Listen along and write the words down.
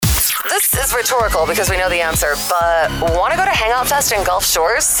This is rhetorical because we know the answer, but want to go to Hangout Fest in Gulf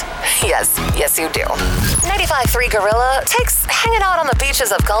Shores? Yes you do. 95.3 Gorilla takes hanging out on the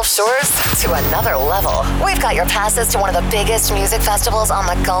beaches of Gulf Shores to another level. We've got your passes to one of the biggest music festivals on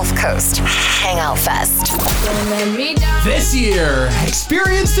the Gulf Coast, Hangout Fest. This year,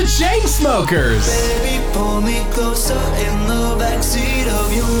 experience the Chainsmokers. Baby, pull me closer in the backseat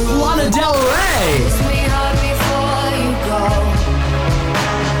of your Lana Del Rey. Sweetheart, before you go.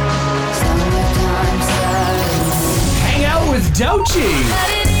 Hang out with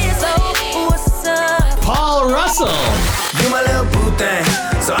Doechii. Paul Russell. You my little boo thing,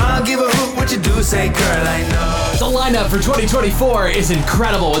 so I'll give a hoot what you do, say girl, I know. The lineup for 2024 is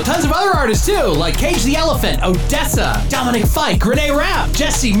incredible with tons of other artists too, like Cage the Elephant, Odessa, Dominic Fike, Renee Rapp,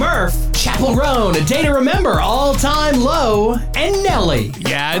 Jesse Murph, Chappell Roan, A Day to Remember, All Time Low, and Nelly.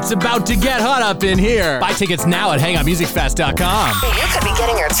 Yeah, it's about to get hot up in here. Buy tickets now at hangoutmusicfest.com. You could be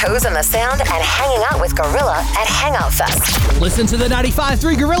getting your toes in the sand and hanging out with Gorilla at Hangout Fest. Listen to the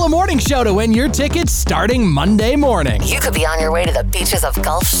 95.3 Gorilla Morning Show to win your tickets starting Monday morning. You could be on your way to the beaches of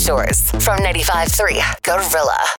Gulf Shores from 95.3 Gorilla.